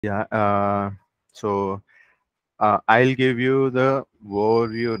Yeah. I'll give you the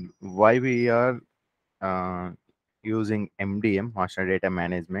overview why we are uh, using MDM, Master Data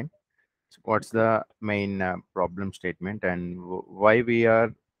Management. What's the main problem statement, and why we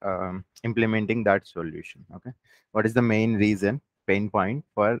are implementing that solution. Okay. What is the main reason, pain point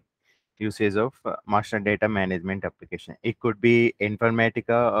for usage of master data management application? It could be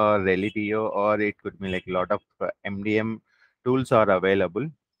Informatica or Relitio, or it could be like a lot of MDM tools are available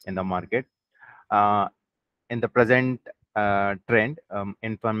in the market. Uh, in the present trend,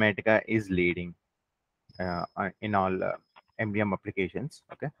 Informatica is leading in all MDM applications.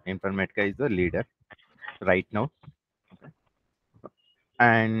 Okay, Informatica is the leader right now. Okay.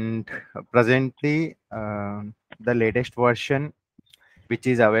 And presently, the latest version which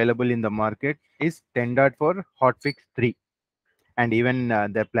is available in the market is 10.4 hotfix 3, and even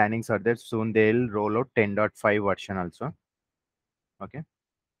their plannings are there soon they'll roll out 10.5 version also. Okay.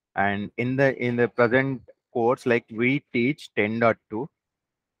 And in the present course, like we teach 10.2.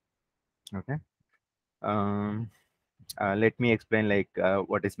 Okay. um, Let me explain like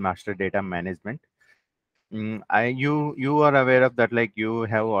what is master data management. You are aware of that, like you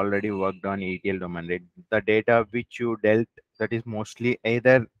have already worked on ETL domain, right? The data which you dealt, that is mostly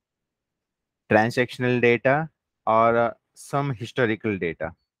either transactional data or some historical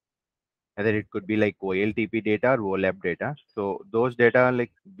data. Either it could be like OLTP data or OLAP data. So those data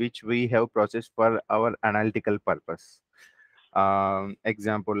like which we have processed for our analytical purpose.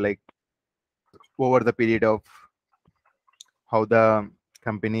 Example like over the period of how the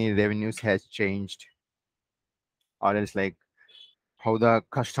company revenues has changed, or else like how the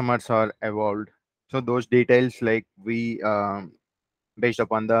customers are evolved. So those details like we based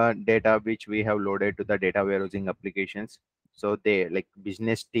upon the data which we have loaded to the data warehousing applications. So they like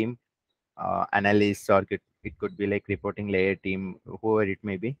business team, analysts, or it could be like reporting layer team, whoever it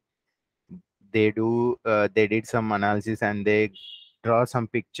may be. They did some analysis and they draw some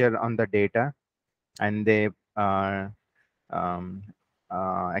picture on the data, and they um,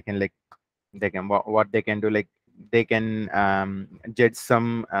 I can like they can what they can do, like they can judge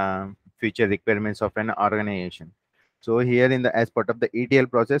some future requirements of an organization. So here in the as part of the ETL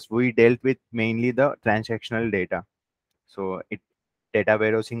process, we dealt with mainly the transactional data. So it data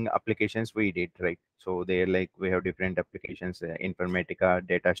warehousing applications we did, right? So they're like we have different applications, Informatica,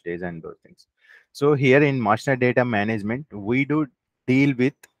 data stage, and those things. So here in master data management, we do deal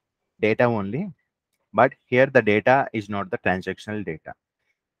with data only, but here the data is not the transactional data.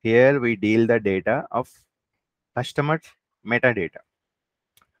 Here we deal the data of customer metadata,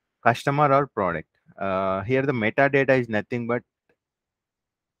 customer or product. Here the metadata is nothing but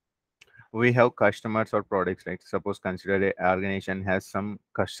we have customers or products, right? Suppose consider a organization has some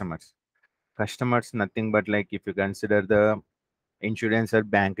customers. Customers nothing but like if you consider the insurance or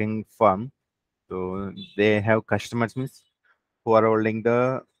banking firm, so they have customers means who are holding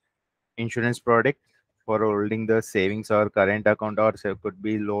the insurance product, who are holding the savings or current account, or say could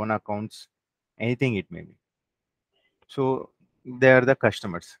be loan accounts, anything it may be. So they are the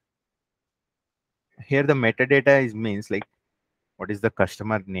customers. Here the metadata is means like what is the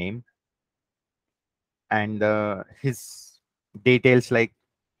customer name and his details like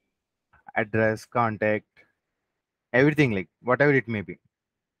address, contact, everything like whatever it may be.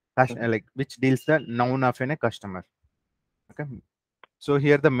 Mhm. Like which deals the noun of a customer. Okay. So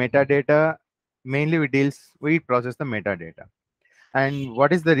here the metadata mainly we process the metadata. And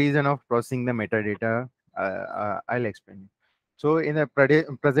what is the reason of processing the metadata? I'll explain. So in the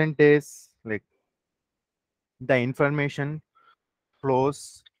present days, like the information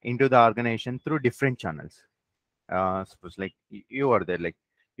flows into the organization through different channels. Suppose like you are there, like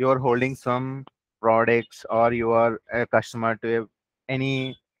you are holding some products, or you are a customer to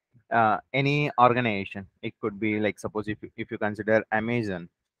any organization. It could be like suppose if you consider Amazon.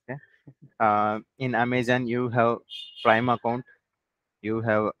 Okay. In Amazon you have Prime account, you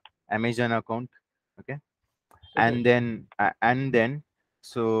have Amazon account. Okay. Mhm. And then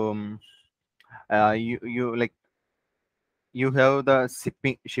so you like you have the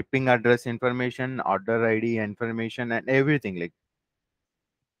shipping address information, order ID information, and everything. Like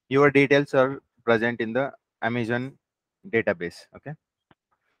your details are present in the Amazon database. Okay.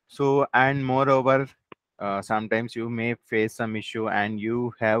 So and moreover, sometimes you may face some issue and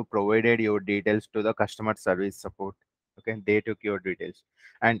you have provided your details to the customer service support. Okay, they took your details,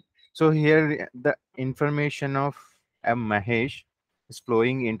 and so here the information of a Mahesh is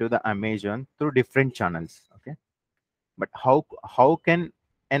flowing into the Amazon through different channels. Okay, but how can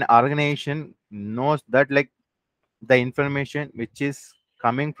an organization knows that like the information which is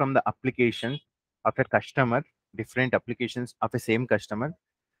coming from the application of a customer, different applications of a same customer,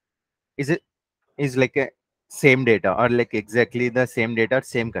 is it is like a same data or like exactly the same data,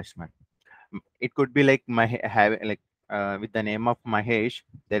 same customer. It could be like my have like with the name of Mahesh,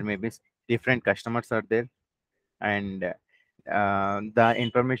 there may be different customers are there, and the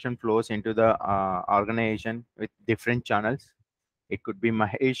information flows into the organization with different channels. It could be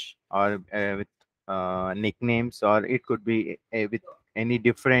Mahesh or with nicknames, or it could be with any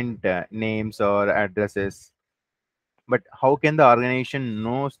different names or addresses. But how can the organization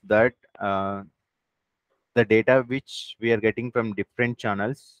knows that the data which we are getting from different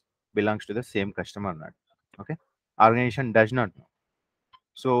channels belongs to the same customer or not? Okay, organization does not know.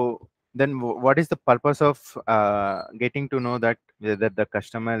 So then what is the purpose of getting to know that whether the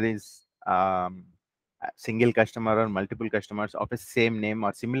customer is a single customer or multiple customers of a same name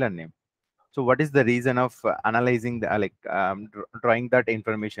or similar name? So what is the reason of analyzing the drawing that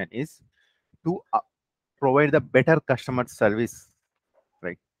information is to provide the better customer service,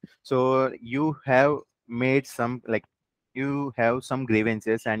 right? So you have made some like you have some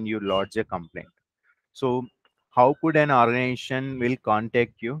grievances and you lodge a complaint. So how could an organization will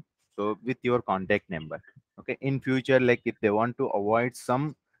contact you? So with your contact number. Okay. In future, like if they want to avoid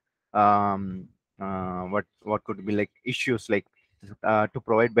some um what could be like issues like to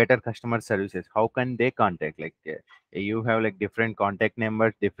provide better customer services, how can they contact? Like you have like different contact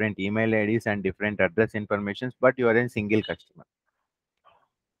numbers, different email IDs, and different address informations, but you are a single customer.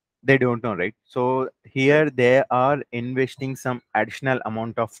 They don't know, right? So Right. here they are investing some additional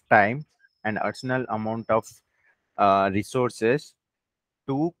amount of time and additional amount of resources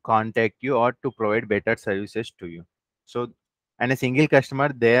to contact you or to provide better services to you. So and a single customer,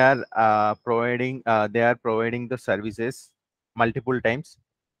 they are providing the services multiple times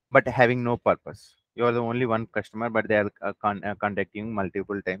but having no purpose. You are the only one customer, but they are contacting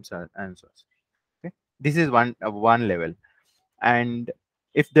multiple times and so on. Okay, this is one level. And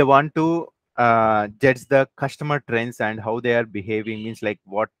if they want to judge the customer trends and how they are behaving, means like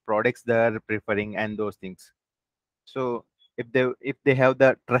what products they are preferring and those things. So if they have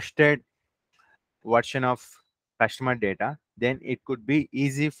the trusted version of customer data, then it could be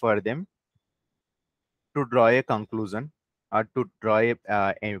easy for them to draw a conclusion or to draw a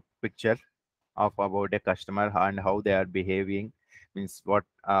picture of about a customer and how they are behaving, means what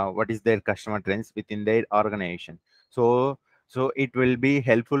is their customer trends within their organization. So so it will be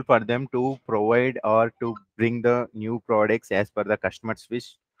helpful for them to provide or to bring the new products as per the customer's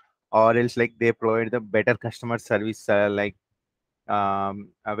wish, or else like they provide the better customer service, whenever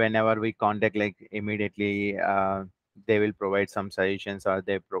we contact, like immediately they will provide some suggestions, or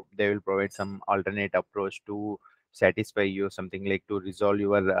they will provide some alternate approach to satisfy you, something like to resolve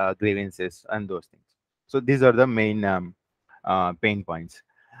your grievances and those things. So these are the main pain points.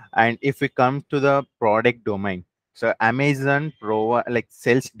 And if we come to the product domain, so Amazon like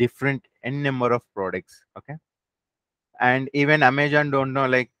sells different n number of products. Okay, and even Amazon don't know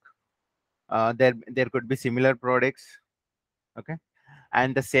like there could be similar products. Okay,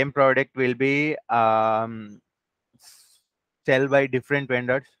 and the same product will be sell by different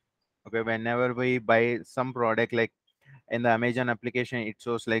vendors. Okay, whenever we buy some product, like in the Amazon application, it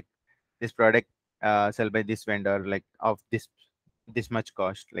shows like this product sell by this vendor, like of this much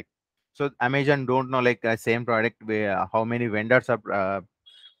cost. Like, so Amazon don't know like same product where how many vendors are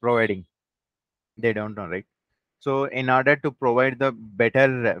providing. They don't know, right? So in order to provide the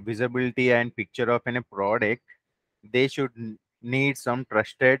better visibility and picture of any product, they should need some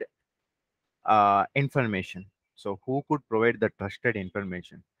trusted information. So who could provide the trusted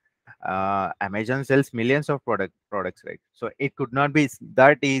information? Amazon sells millions of products, right? So it could not be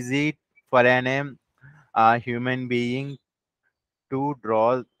that easy for a human being to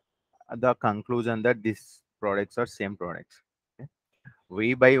draw the conclusion that these products are same products. Okay?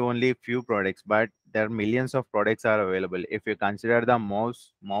 We buy only few products, but there are millions of products are available. If you consider the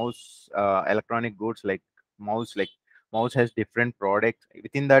mouse electronic goods, like mouse has different products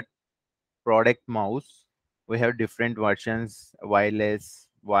within that product mouse. We have different versions, wireless,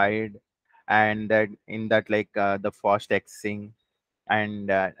 wired, and that in that the fast xing, and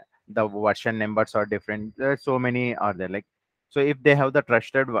the version numbers are different. There are so many are there, like, so if they have the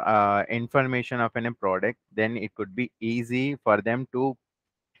trusted information of any product, then it could be easy for them to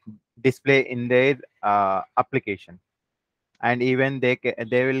display in their application. And even they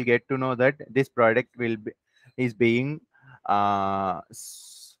will get to know that this product is being uh,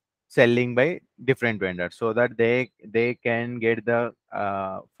 s- selling by different vendors, so that they can get the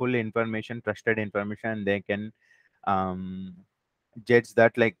full information, trusted information. They can um, judge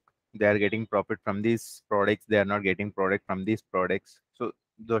that like they are getting profit from these products, they are not getting product from these products. So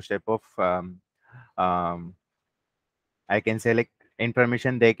those type of um, I can say like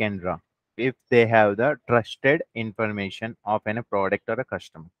information they can draw if they have the trusted information of a product or a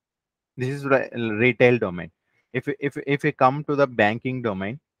customer. This is retail domain. If we come to the banking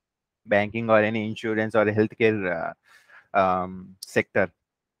domain, banking or any insurance or healthcare sector,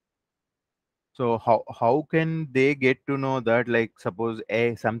 so how can they get to know that, like, suppose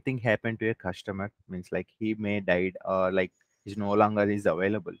a something happened to a customer, means like he may died or like is no longer is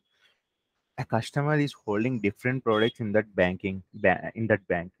available. A customer is holding different products in that in that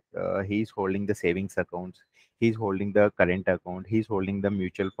bank. He's holding the savings accounts, he's holding the current account, he's holding the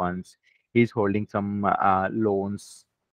mutual funds, he's holding some loans,